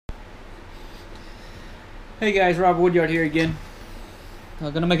Hey guys, Robert Woodyard here again.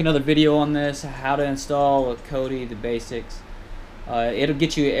 I'm gonna make another video on this, how to install Kodi, the basics. It'll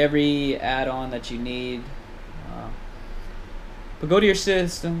get you every add-on that you need. But go to your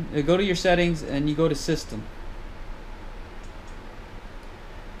system, go to your settings, and you go to System.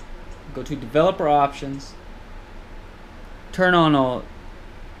 Go to Developer Options. Turn on all.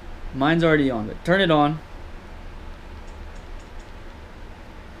 Mine's already on, but turn it on.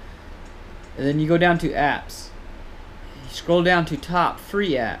 And then you go down to Apps. You scroll down to top,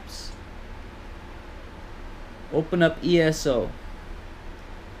 Free Apps. Open up ESO.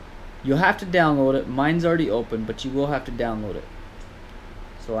 You'll have to download it. Mine's already open, but you will have to download it.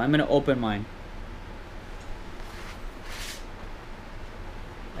 So I'm going to open mine.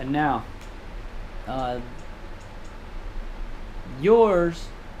 And now, yours,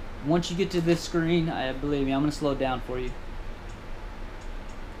 once you get to this screen, believe me, I'm going to slow it down for you.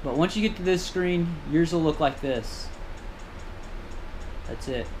 But once you get to this screen, yours will look like this. That's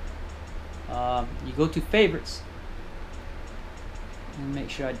it. You go to Favorites. Let me make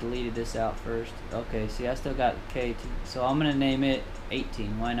sure I deleted this out first. Okay, see, I still got K, so I'm going to name it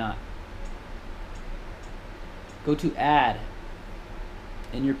 18. Why not? Go to Add.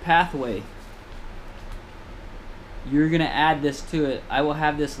 In your pathway, you're going to add this to it. I will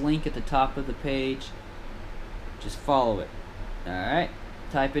have this link at the top of the page. Just follow it. Alright?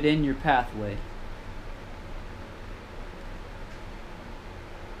 Type it in your pathway.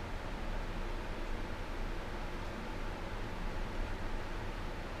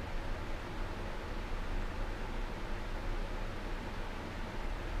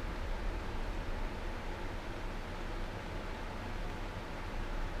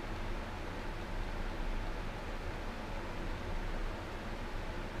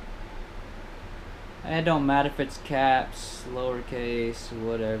 It don't matter if it's caps, lowercase,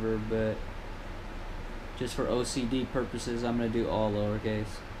 whatever, but just for OCD purposes, I'm going to do all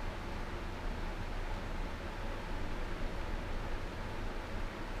lowercase.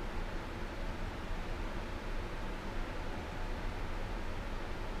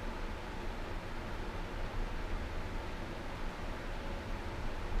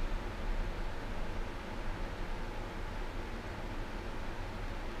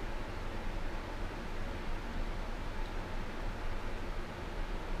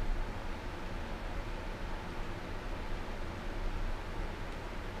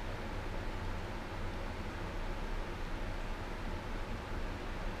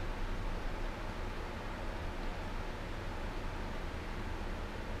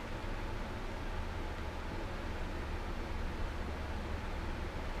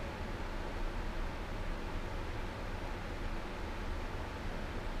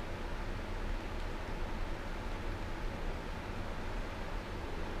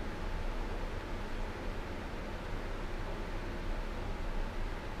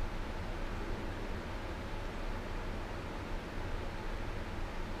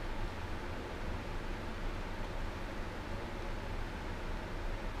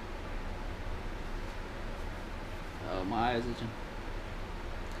 Oh, my eyes itching.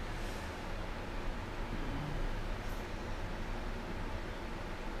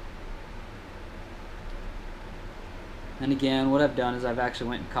 And again, what I've done is I've actually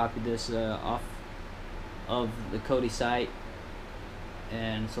went and copied this off of the Kodi site,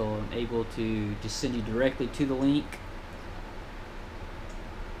 and so I'm able to just send you directly to the link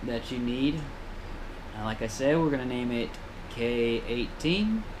that you need. And like I said, we're going to name it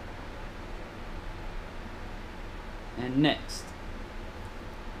K18. And next.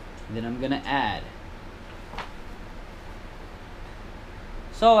 And then I'm going to add.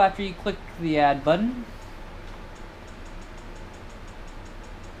 So after you click the add button,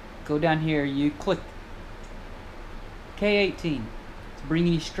 go down here, you click K18. It's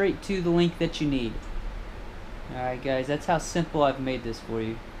bringing you straight to the link that you need. Alright guys, that's how simple I've made this for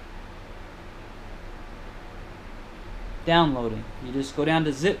you. Downloading. You just go down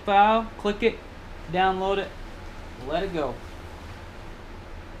to zip file, click it, download it, let it go.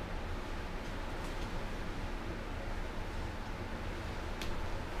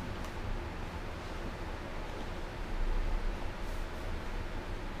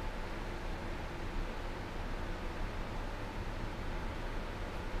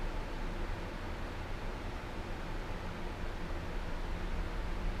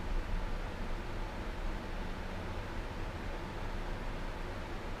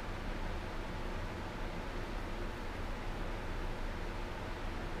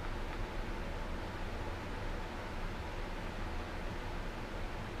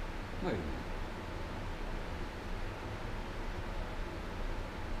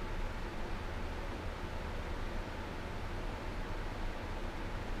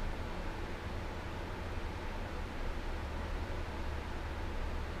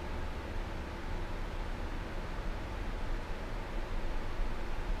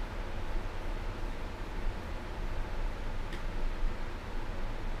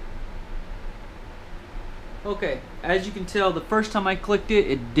 Okay, as you can tell, the first time I clicked it,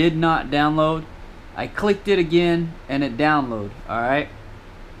 it did not download. I clicked it again and it downloaded. Alright.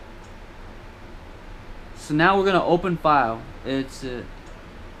 So now we're gonna open file. I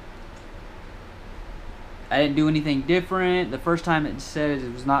didn't do anything different. The first time it said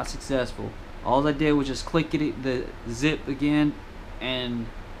it was not successful. All I did was just click it, the zip again, and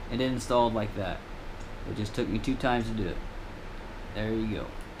it installed like that. It just took me 2 times to do it. There you go.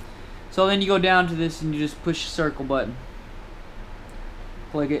 So then you go down to this and you just push the circle button.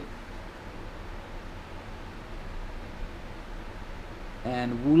 Click it.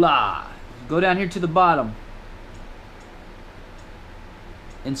 And voila! Go down here to the bottom.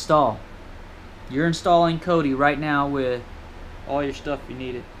 Install. You're installing Kodi right now with all your stuff you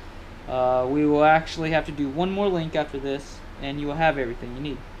needed. We will actually have to do one more link after this, and you will have everything you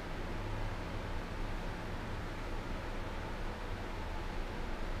need.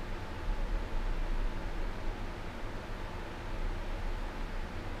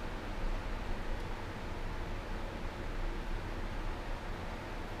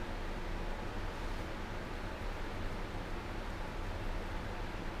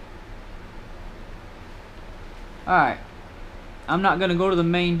 Alright, I'm not going to go to the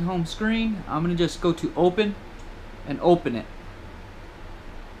main home screen. I'm going to just go to open and open it.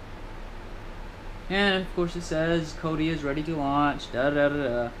 And of course it says Kodi is ready to launch. Da da da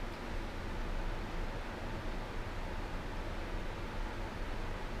da.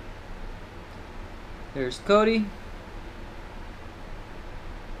 There's Kodi.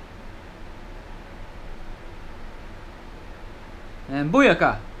 And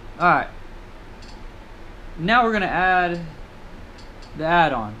booyaka! Alright. Now we're going to add the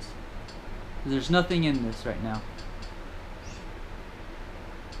add-ons. There's nothing in this right now.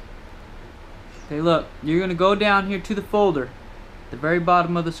 Okay, look. You're going to go down here to the folder. At the very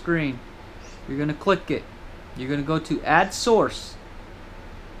bottom of the screen. You're going to click it. You're going to go to Add Source.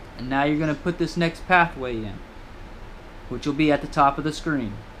 And now you're going to put this next pathway in, which will be at the top of the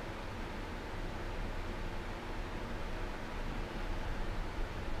screen.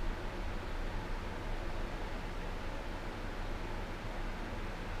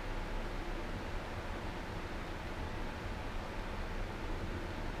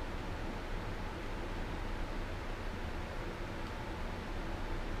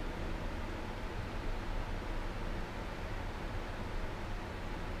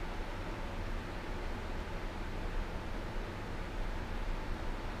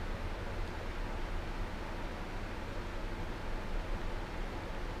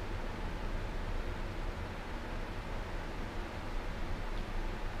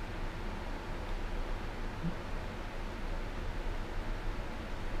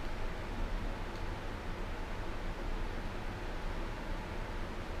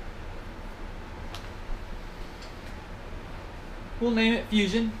 We'll name it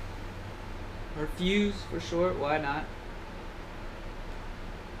Fusion, or Fuse for short, why not?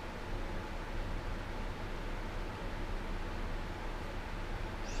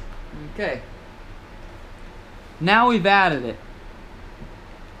 Okay. Now we've added it.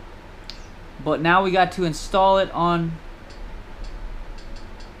 But now we got to install it onto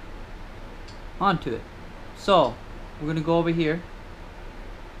it. So, we're going to go over here.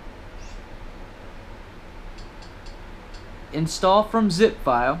 Install from zip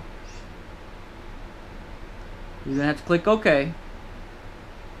file. You're gonna have to click OK, and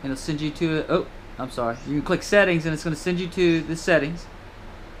it'll send you to you can click settings and it's gonna send you to the settings,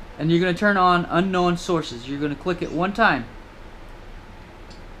 and you're gonna turn on unknown sources. You're gonna click it one time.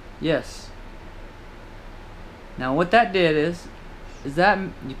 Yes. Now what that did is that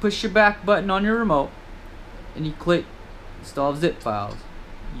you push your back button on your remote and you click install zip files.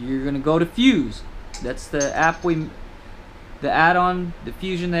 You're gonna go to Fuse. That's the app the add-on, the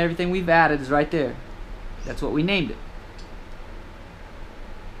Fusion, everything we've added is right there. That's what we named it.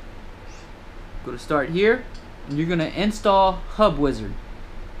 Go to start here, and you're going to install Hub Wizard.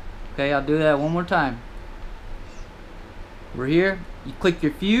 Okay, I'll do that one more time. We're here. You click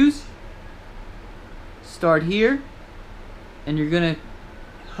your Fuse, start here, and you're going to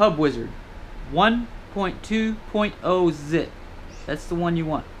Hub Wizard 1.2.0 zip. That's the one you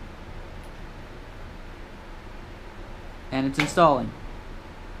want. And it's installing.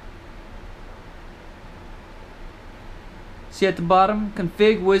 See at the bottom,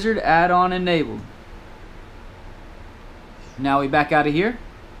 config wizard add-on enabled. Now we back out of here.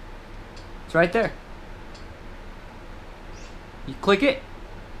 It's right there. You click it.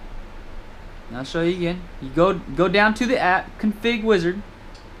 And I'll show you again. You go down to the app config wizard.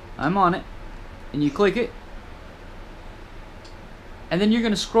 I'm on it. And you click it. And then you're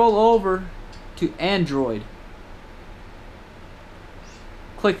going to scroll over to Android.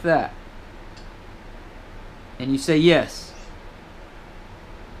 click that. And you say yes.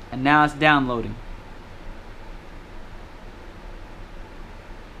 And now it's downloading.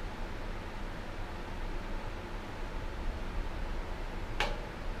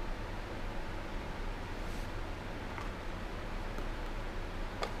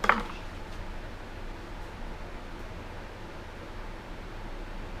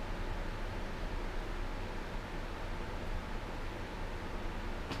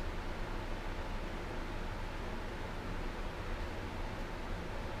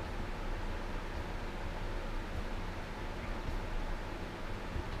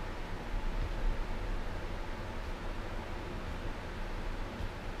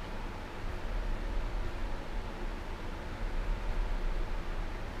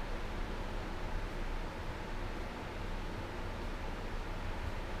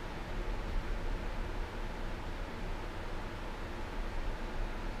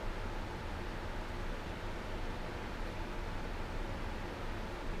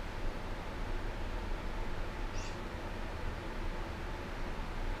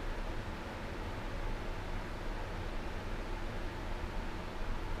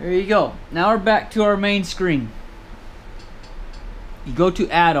 There you go. Now we're back to our main screen. You go to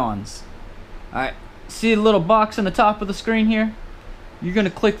add-ons. Alright, see the little box on the top of the screen here? You're going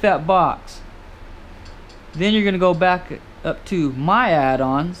to click that box. Then you're going to go back up to my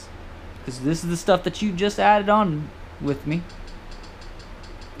add-ons, because this is the stuff that you just added on with me.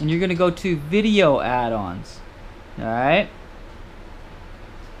 And you're going to go to video add-ons. Alright?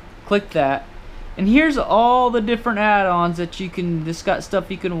 Click that. And here's all the different add-ons that you can, this got stuff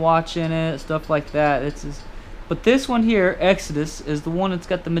you can watch in it, stuff like that. But this one here, Exodus, is the one that's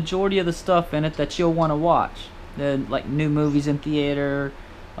got the majority of the stuff in it that you'll want to watch. Like new movies in theater,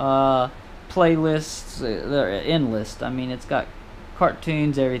 playlists, they're in list. I mean, it's got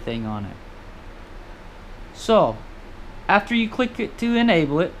cartoons, everything on it. So, after you click it to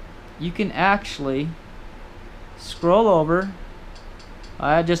enable it, you can actually scroll over.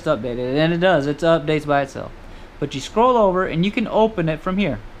 I just updated it, and it does. It updates by itself. But you scroll over, and you can open it from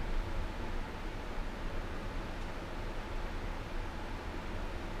here.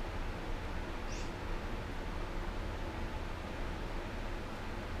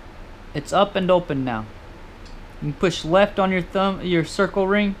 It's up and open now. You can push left on your circle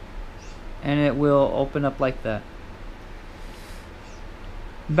ring, and it will open up like that.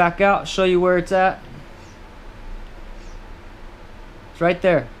 Back out, show you where it's at. Right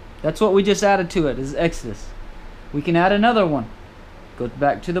there. That's what we just added to it, is Exodus. We can add another one. Go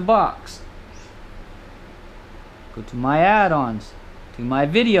back to the box. Go to my add-ons. To my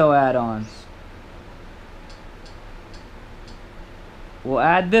video add-ons. We'll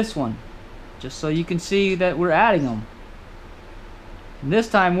add this one, just so you can see that we're adding them. And this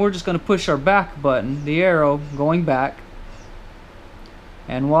time we're just going to push our back button, the arrow going back,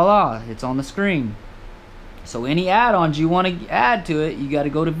 and voila, it's on the screen. So any add-ons you want to add to it, you got to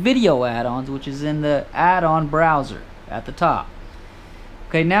go to video add-ons, which is in the add-on browser at the top.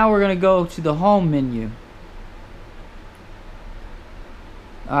 Okay, now we're going to go to the home menu.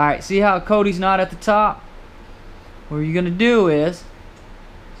 Alright, see how Cody's not at the top? What you're going to do is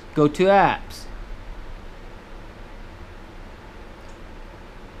go to apps.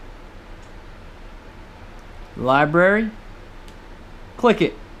 Library. Click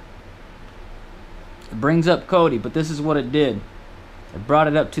it. It brings up Cody, but this is what it did. It brought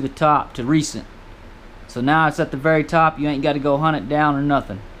it up to the top, to recent. So now it's at the very top. You ain't got to go hunt it down or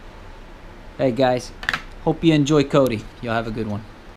nothing. Hey guys, hope you enjoy Cody. Y'all have a good one.